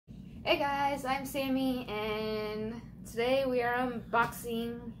Hey guys, I'm Sammy, and today we are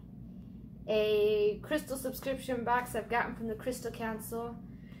unboxing a crystal subscription box I've gotten from the Crystal Council.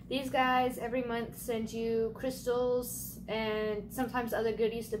 These guys every month send you crystals and sometimes other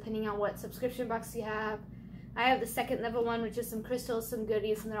goodies depending on what subscription box you have. I have the second level one, which is some crystals, some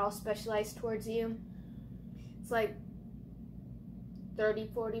goodies, and they're all specialized towards you. It's like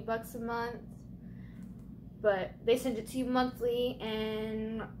 30-40 bucks a month, but they send it to you monthly,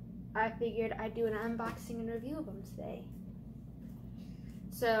 and I figured I'd do an unboxing and review of them today.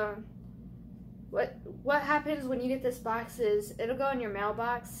 So, what happens when you get this box is it'll go in your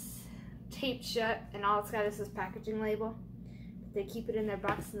mailbox, taped shut, and all it's got is this packaging label. They keep it in their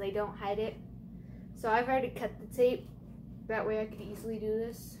box and they don't hide it. So I've already cut the tape, that way I could easily do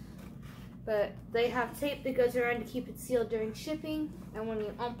this. But they have tape that goes around to keep it sealed during shipping, and when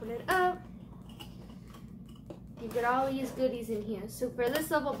you open it up, you get all these goodies in here. So for this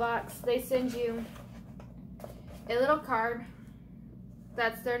level box, they send you a little card.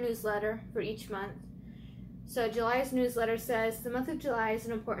 That's their newsletter for each month. So July's newsletter says, the month of July is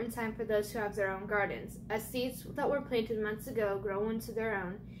an important time for those who have their own gardens. As seeds that were planted months ago grow into their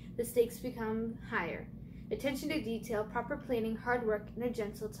own, the stakes become higher. Attention to detail, proper planning, hard work, and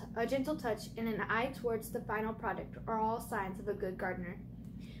a gentle touch, and an eye towards the final product are all signs of a good gardener.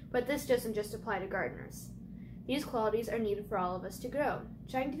 But this doesn't just apply to gardeners. These qualities are needed for all of us to grow.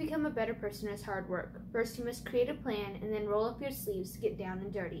 Trying to become a better person is hard work. First, you must create a plan and then roll up your sleeves to get down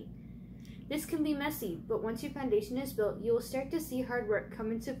and dirty. This can be messy, but once your foundation is built, you will start to see hard work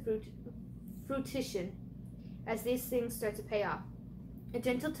come into fruition as these things start to pay off. A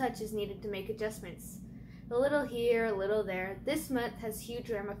gentle touch is needed to make adjustments. A little here, a little there. This month has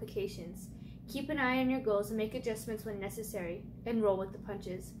huge ramifications. Keep an eye on your goals and make adjustments when necessary, and roll with the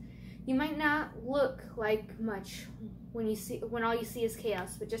punches. You might not look like much when all you see is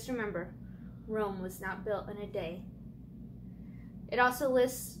chaos, but just remember, Rome was not built in a day. It also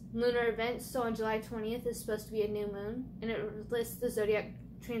lists lunar events, so on July 20th is supposed to be a new moon, and it lists the zodiac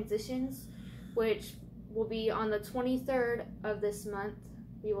transitions, which will be on the 23rd of this month.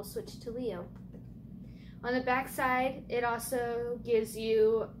 We will switch to Leo. On the back side, it also gives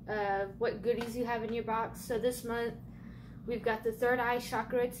you what goodies you have in your box. So this month, we've got the third eye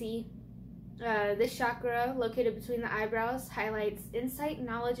chakra tea. This chakra, located between the eyebrows, highlights insight,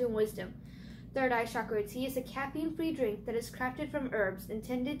 knowledge, and wisdom. Third eye chakra tea is a caffeine-free drink that is crafted from herbs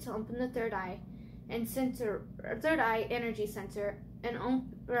intended to open the third eye energy center and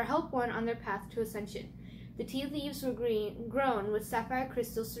help one on their path to ascension. The tea leaves were grown with sapphire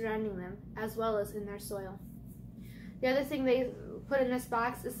crystals surrounding them, as well as in their soil. The other thing they put in this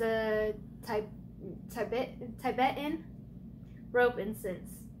box is a Tibetan rope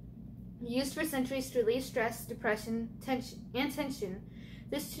incense. Used for centuries to relieve stress, depression, and tension,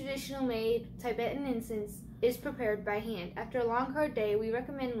 this traditional made Tibetan incense is prepared by hand. After a long, hard day, we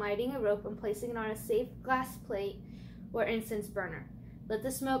recommend lighting a rope and placing it on a safe glass plate or incense burner. Let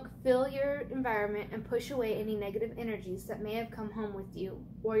the smoke fill your environment and push away any negative energies that may have come home with you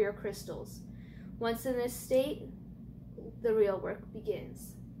or your crystals. Once in this state, the real work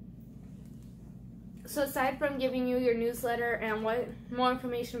begins. So aside from giving you your newsletter and more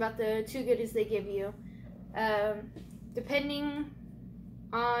information about the two goodies they give you, depending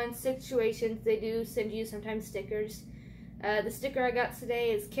on situations, they do send you sometimes stickers. The sticker I got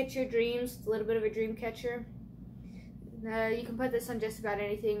today is Catch Your Dreams, a little bit of a dream catcher. You can put this on just about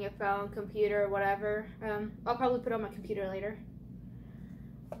anything, your phone, computer, whatever. I'll probably put it on my computer later.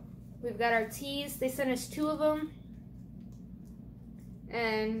 We've got our teas. They sent us 2 of them.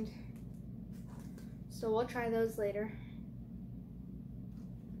 And so we'll try those later.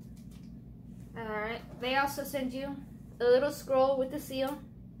 Alright, they also send you a little scroll with the seal.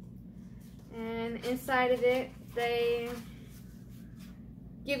 And inside of it, they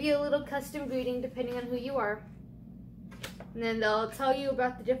give you a little custom greeting depending on who you are. And then they'll tell you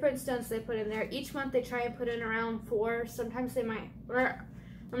about the different stones they put in there. Each month they try and put in around 4. Sometimes they might, or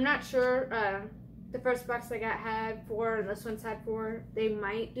I'm not sure. The first box I got had 4, and this one's had 4. They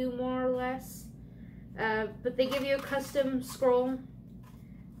might do more or less. But they give you a custom scroll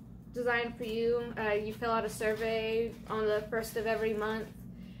designed for you. You fill out a survey on the 1st of every month,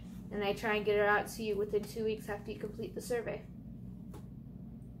 and they try and get it out to you within 2 weeks after you complete the survey.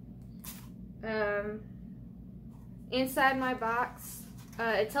 Inside my box,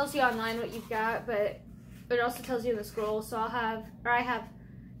 it tells you online what you've got, but it also tells you in the scroll. So I have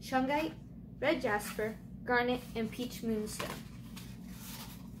Shungite, red jasper, garnet, and peach moonstone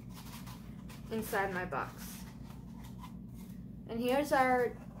inside my box. And here's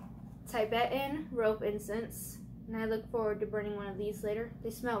our Tibetan rope incense. And I look forward to burning one of these later. They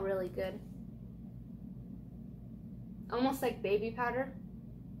smell really good. Almost like baby powder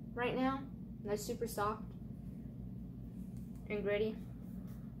right now. And they're super soft and gritty.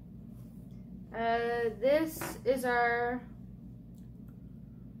 This is our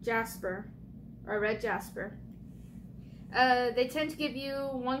jasper, our red jasper. They tend to give you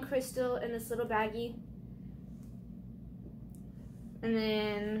one crystal in this little baggie. And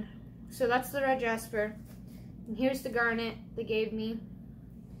then, so that's the red jasper. And here's the garnet they gave me.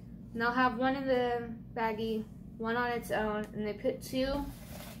 And they'll have one in the baggie, one on its own, and they put two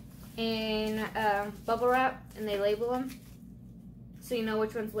in bubble wrap, and they label them so you know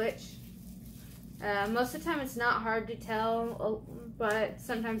which one's which. Most of the time it's not hard to tell, but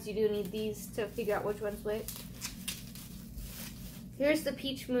sometimes you do need these to figure out which one's which. Here's the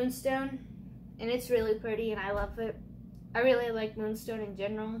peach moonstone, and it's really pretty, and I love it. I really like moonstone in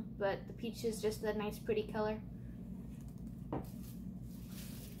general, but the peach is just a nice pretty color.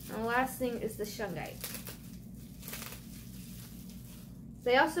 And the last thing is the Shungite.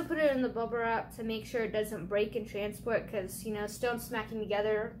 They also put it in the bubble wrap to make sure it doesn't break in transport, because, you know, stones smacking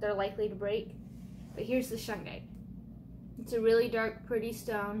together, they're likely to break. But here's the Shungite. It's a really dark, pretty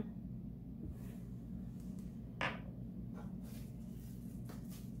stone.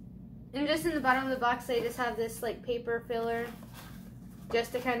 And just in the bottom of the box, they just have this like paper filler,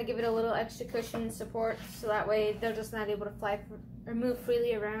 just to kind of give it a little extra cushion and support, so that way they're just not able to fly or move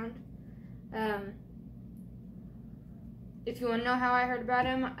freely around. If you want to know how I heard about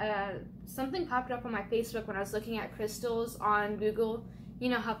them, something popped up on my Facebook when I was looking at crystals on Google. You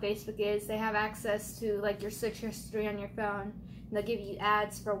know how Facebook is. They have access to like your search history on your phone, and they'll give you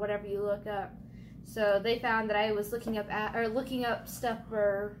ads for whatever you look up. So they found that I was looking up stuff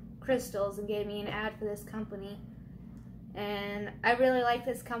for crystals and gave me an ad for this company. And I really like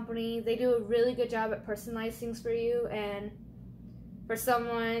this company. They do a really good job at personalizing things for you, and for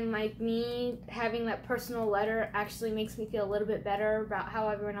someone like me, having that personal letter actually makes me feel a little bit better about how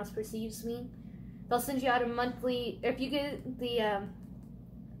everyone else perceives me. They'll send you out a monthly, if you get the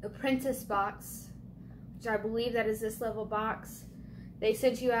apprentice box, which I believe that is this level box, they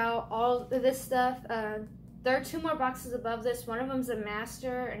send you out all of this stuff. There are two more boxes above this. One of them's a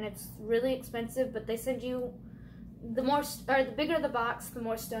master, and it's really expensive, but they send you, the bigger the box, the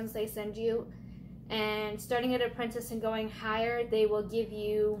more stones they send you. And starting at apprentice and going higher, they will give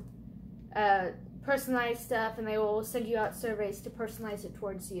you personalized stuff, and they will send you out surveys to personalize it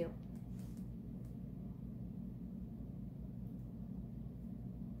towards you.